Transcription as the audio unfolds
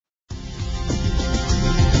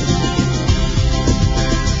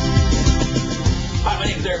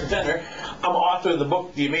author of the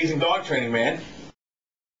book, The Amazing Dog Training Man.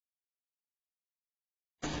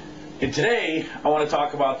 And today, I want to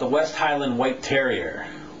talk about the West Highland White Terrier.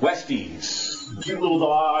 Westies. Cute little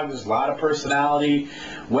dogs, a lot of personality.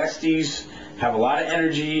 Westies have a lot of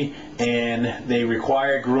energy, and they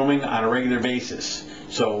require grooming on a regular basis.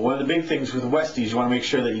 So one of the big things with Westies, you want to make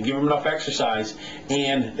sure that you give them enough exercise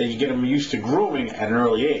and that you get them used to grooming at an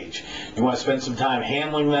early age. You want to spend some time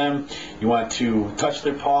handling them. You want to touch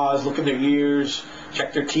their paws, look at their ears,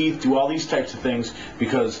 check their teeth, do all these types of things,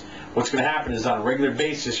 because what's going to happen is on a regular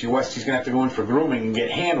basis your Westie's going to have to go in for grooming and get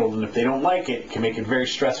handled, and if they don't like it, it can make it very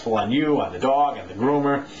stressful on you, on the dog, on the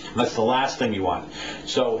groomer, and that's the last thing you want.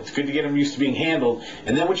 So it's good to get them used to being handled,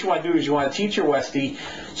 and then what you want to do is you want to teach your Westie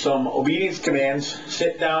some obedience commands: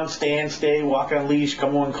 sit down, stand, stay, walk on leash,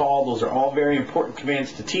 come on call. Those are all very important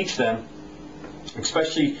commands to teach them,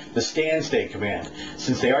 especially the stand, stay command.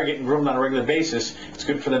 Since they are getting groomed on a regular basis, it's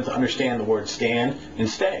good for them to understand the word stand and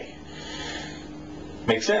stay.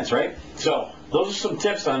 Makes sense, right? So those are some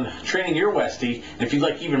tips on training your Westie. And if you'd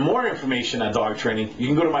like even more information on dog training, you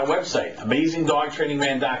can go to my website,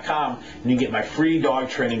 amazingdogtrainingman.com, and you can get my free dog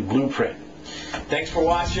training blueprint. Thanks for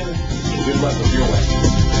watching, and good luck with your Westie.